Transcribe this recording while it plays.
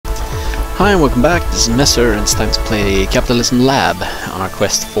Hi and welcome back, this is Messer and it's time to play Capitalism Lab on our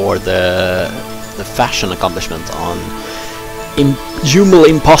quest for the fashion accomplishment on Human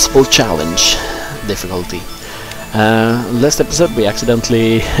Impossible Challenge difficulty. Last episode we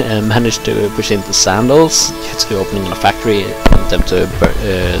accidentally managed to push into sandals to opening in a factory and attempt to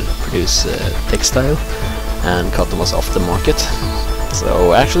produce textile and cut them off the market.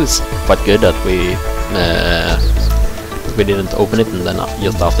 So actually it's quite good that we didn't open it, and then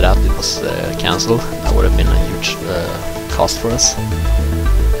just after that it was cancelled. That would have been a huge cost for us.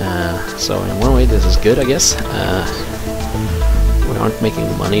 So in one way this is good, I guess. We aren't making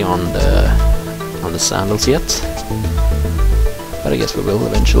money on the sandals yet, but I guess we will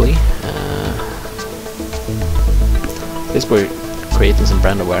eventually. At least we're creating some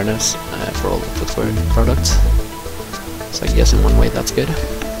brand awareness for all the footwear products. So I guess in one way that's good.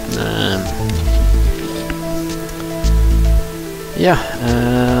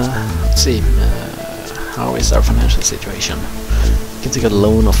 Let's see, how is our financial situation? We can take a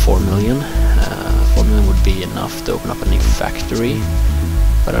loan of 4 million. 4 million would be enough to open up a new factory,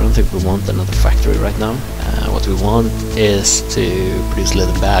 but I don't think we want another factory right now. What we want is to produce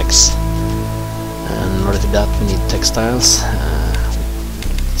leather bags, and in order to that we need textiles.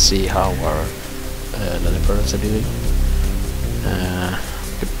 Let's see how our leather products are doing.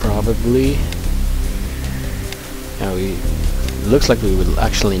 We could probably... looks like we will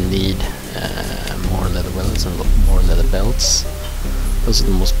actually need more leather welts and more leather belts. Those are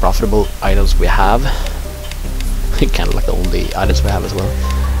the most profitable items we have. Kind of like the only items we have as well.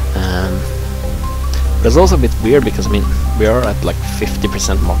 But it's also a bit weird because, I mean, we are at like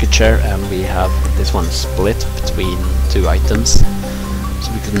 50% market share and we have this one split between two items.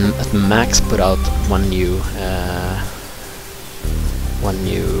 So we can at max put out one new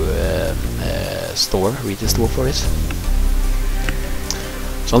retail store for it.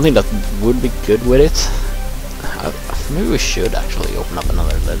 Something that would be good with it. Maybe we should actually open up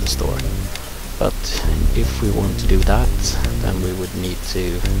another leather store. But if we want to do that, then we would need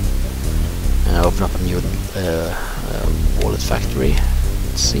to open up a new wallet factory,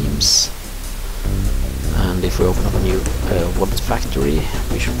 it seems. And if we open up a new wallet factory,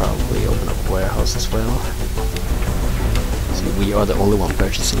 we should probably open up a warehouse as well. See, we are the only one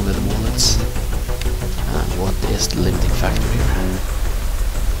purchasing leather wallets. And what is the limiting factor here?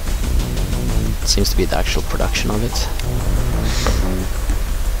 It seems to be the actual production of it.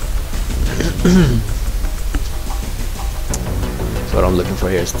 So what I'm looking for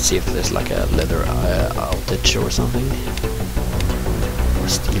here is to see if there's like a leather outage or something, or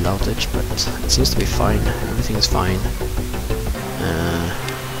steel outage, but it seems to be fine. Everything is fine.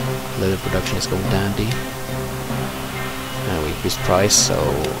 Leather production is going dandy. We increased price, so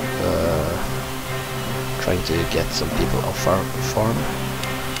trying to get some people off our farm.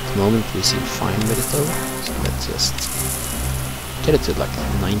 At the moment we seem fine with it though, so let's just get it to like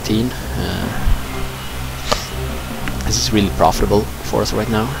 19. This is really profitable for us right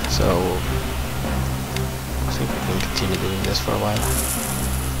now, so I think we can continue doing this for a while.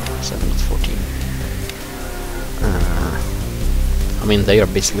 7 to 14. I mean, they are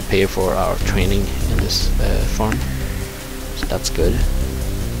basically paying for our training in this farm, so that's good.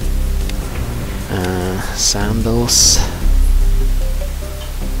 Sandals.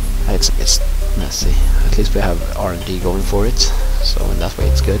 It's a bit messy. At least we have R&D going for it, so in that way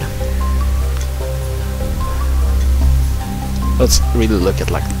it's good. Let's really look at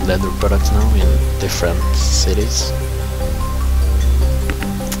like leather products now in different cities.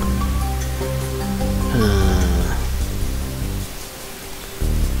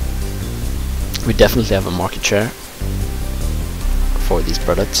 We definitely have a market share for these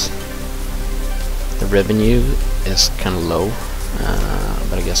products. The revenue is kind of low,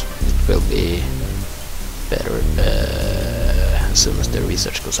 but I guess it will be better as soon as the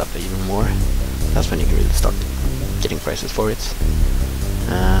research goes up even more. That's when you can really start getting prices for it.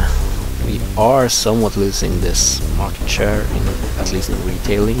 We are somewhat losing this market share, at least in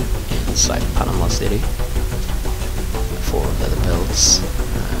retailing, inside Panama City for leather belts.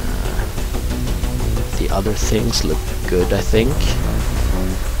 The other things look good, I think.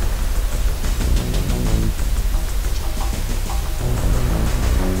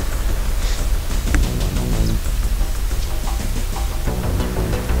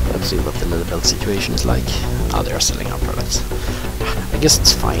 Let's see what the leather belt situation is like. Oh, they are selling our products. I guess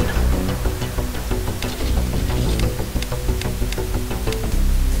it's fine.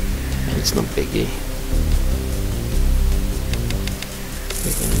 And it's no biggie.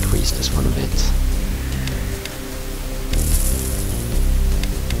 We can increase this one a bit.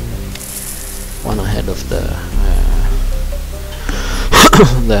 One ahead of the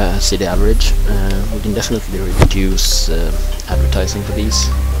the city average. We can definitely reduce advertising for these.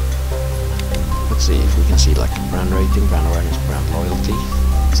 Let's see if we can see like brand rating, brand awareness, brand loyalty.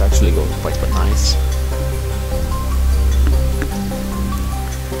 It's actually going quite nice.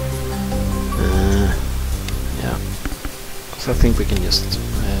 Yeah, so I think we can just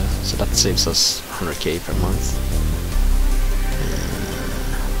so that saves us 100k per month.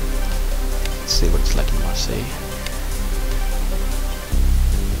 Let's see what it's like in Marseille.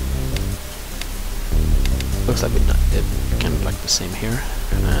 Looks like it kind of like the same here.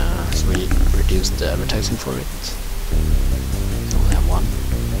 So we reduced the advertising for it. We only have one.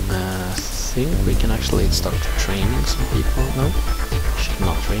 I think we can actually start training some people. No, we should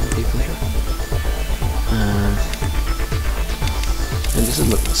not train people here. And this is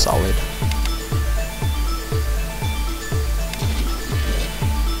looking solid.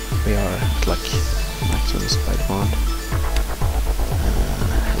 We are at like maximum supply demand.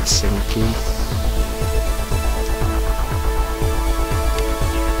 Helsinki.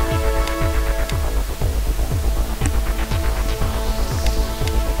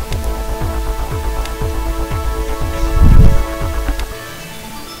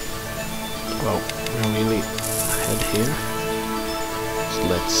 Here, so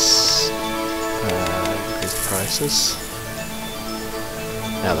let's increase the prices.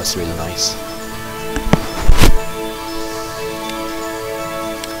 Yeah, that's really nice.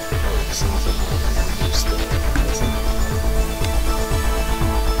 Use the pricing.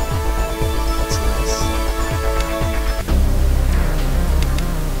 That's nice.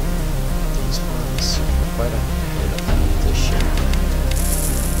 These ones are quite a bit of competition.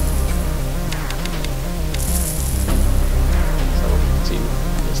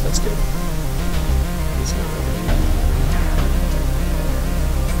 Yes, that's good. It's not really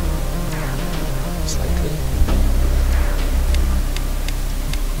slightly.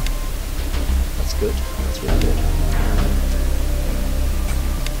 That's good. That's really good.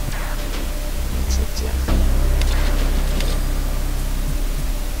 That's it, yeah.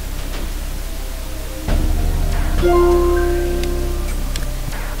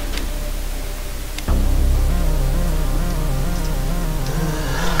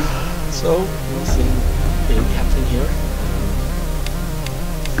 So, nothing really happening here.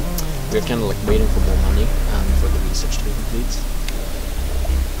 We're kind of like waiting for more money and for the research to be complete.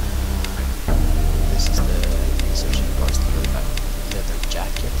 This is the research in regards to the leather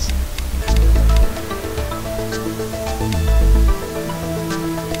jackets.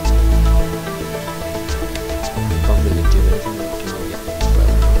 Can't really do anything, we can only get 12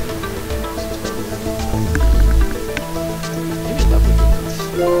 million. Maybe that would be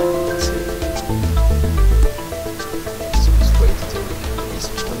enough.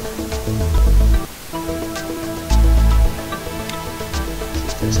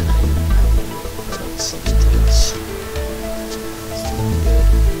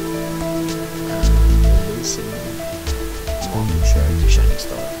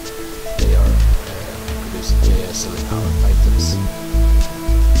 Selling our items.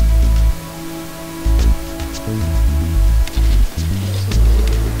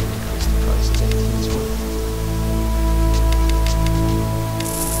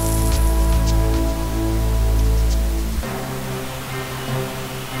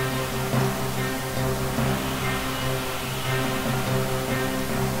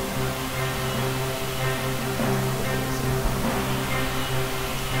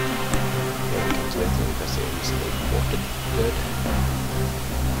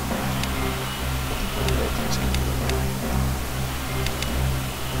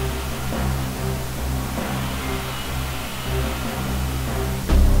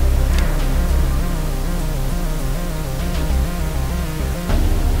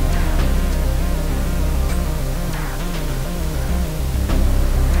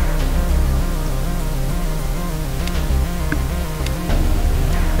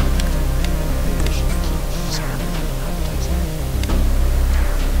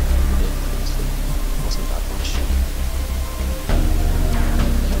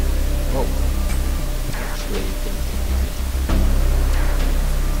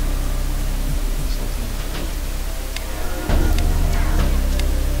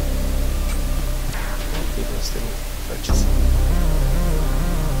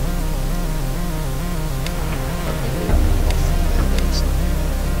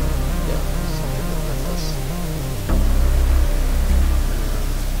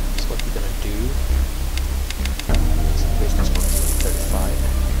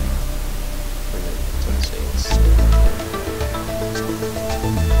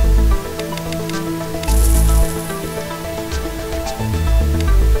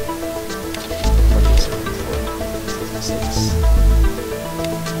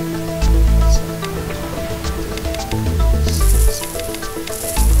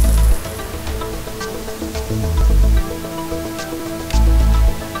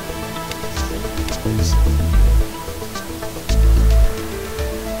 days.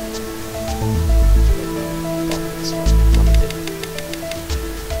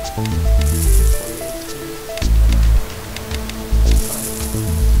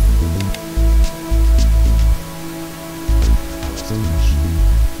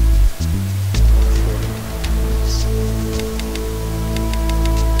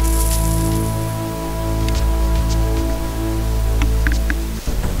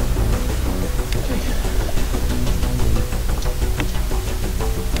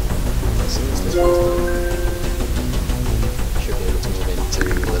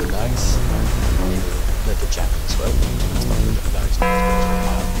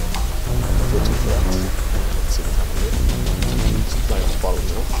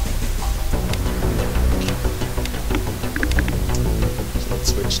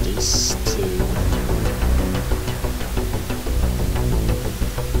 Switch these to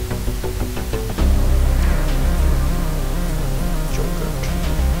yogurt.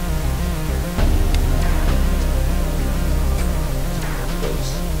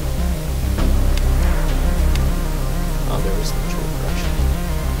 Those. Oh, there is no yogurt actually.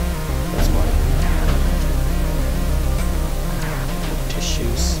 That's why.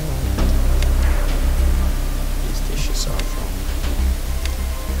 Tissues. These tissues are from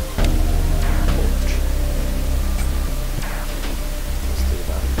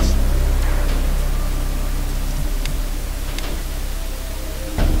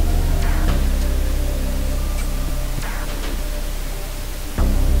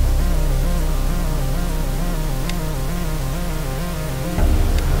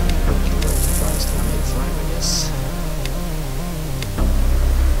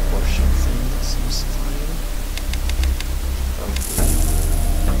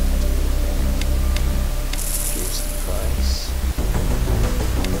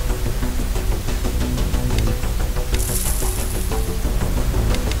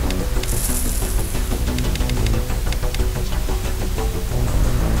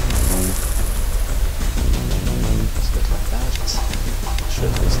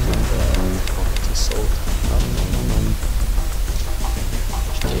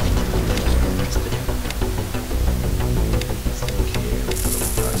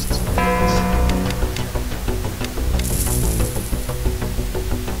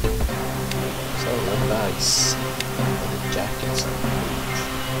bags for the jackets are made.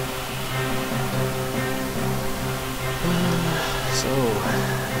 So,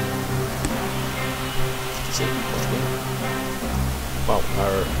 see what's good. Well,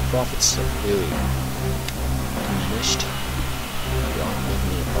 our profits have really diminished. We aren't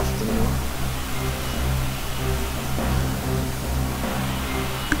making any profit anymore.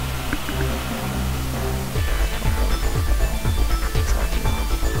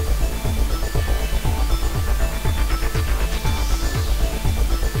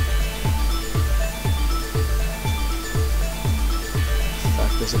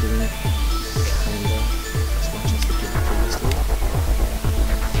 Is it doing kinda as much as we did previously?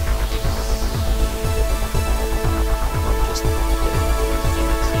 Not just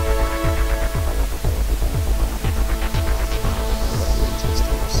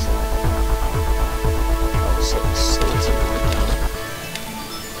so it's a little bit down.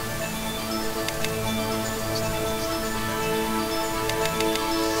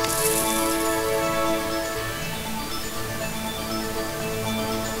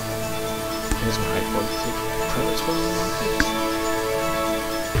 Here's my high quality products for the market.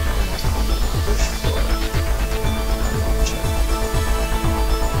 Almost 100 push for a launcher.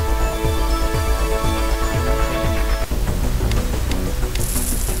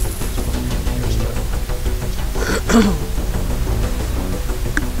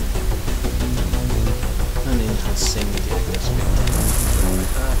 And in Helsinki, I guess we can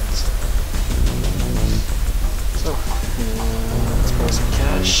like that. So, let's pull some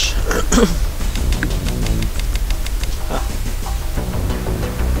cash.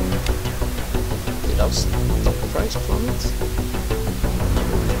 Stop the price from it.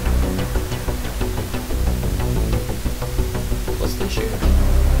 What's the issue?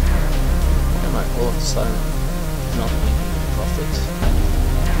 Am I all of a sudden not making a profit?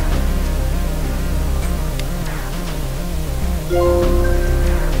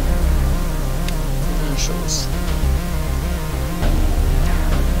 Financials.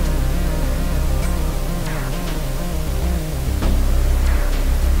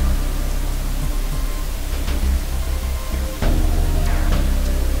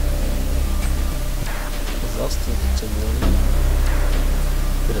 To million.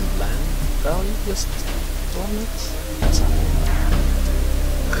 Couldn't land value just on it. What's happening?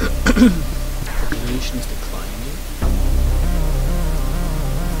 inflation is declining.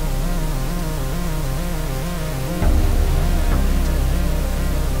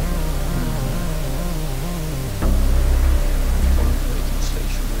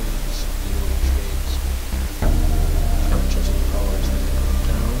 Inflation rates, wage rates, purchasing power is going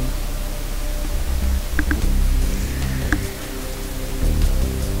down.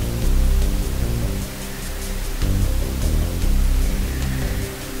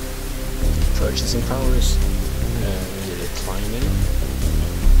 Purchasing power is really declining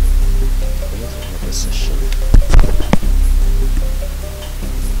with a recession.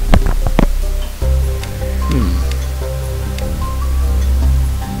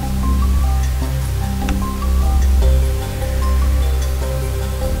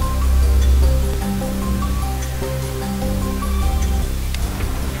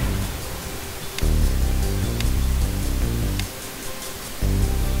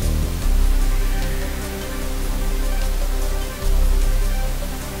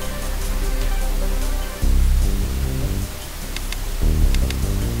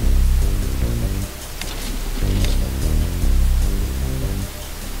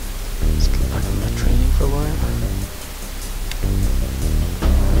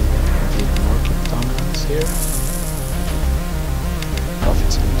 Here.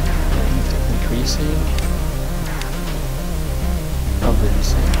 Profits increasing. Probably the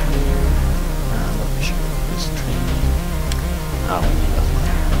same here. And what we should do is training. Oh, we need that one.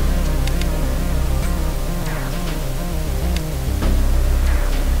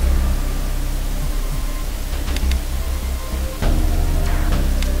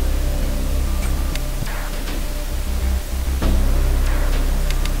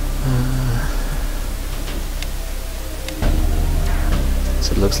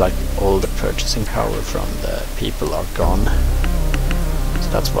 It looks like all the purchasing power from the people are gone, so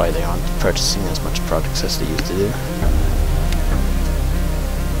that's why they aren't purchasing as much products as they used to do.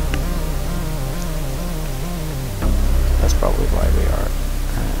 That's probably why we are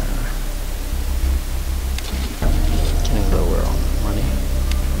getting lower on money.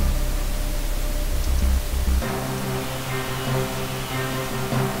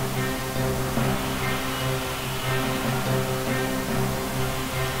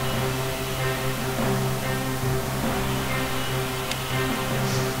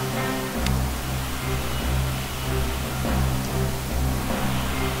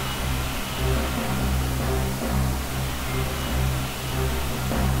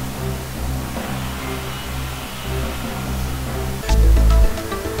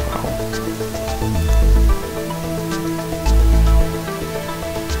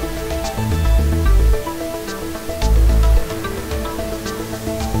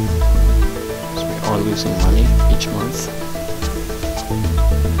 Losing money each month.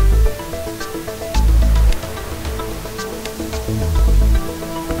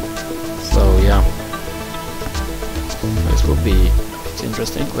 So yeah, this will be a bit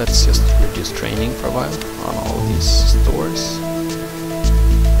interesting. Let's just reduce training for a while on all these stores.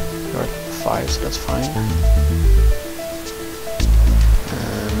 We're at 5, so that's fine.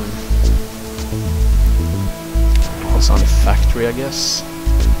 Also on the factory, I guess.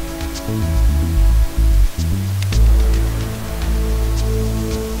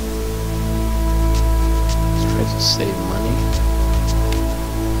 Save money,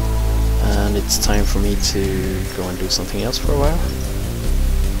 and it's time for me to go and do something else for a while.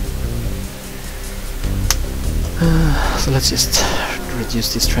 So let's just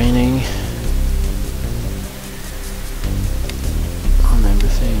reduce this training on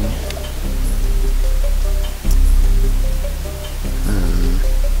everything.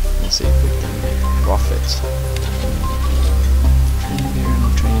 Let's see if we can make profit. Training there, no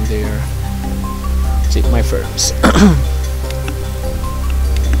training there. See my firms.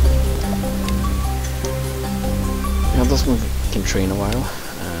 Yeah, this one can train a while.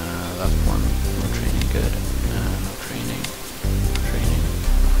 That one, no training, good. No training, training,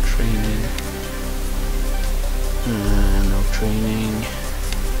 training. No training.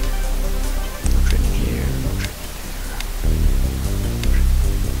 No training here, no training here.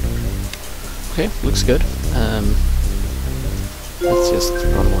 Okay, looks good. Let's just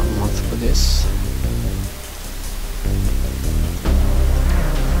run 1 month for this.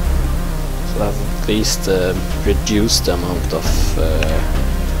 At least reduce the amount of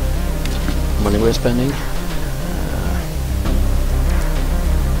money we're spending.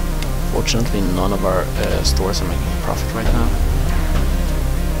 Fortunately, none of our stores are making a profit right now.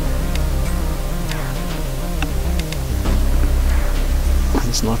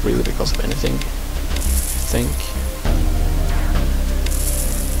 It's not really because of anything, I think.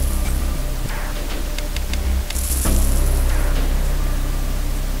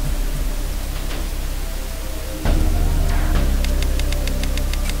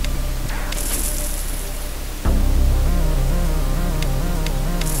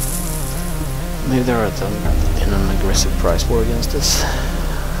 Maybe they're in an aggressive price war against us.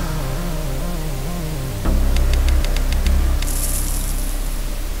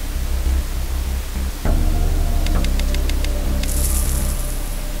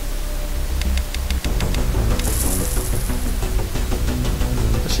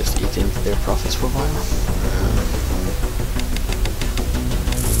 Let's just eat into their profits for a while.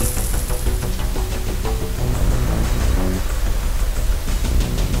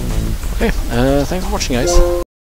 Okay, thanks for watching, guys.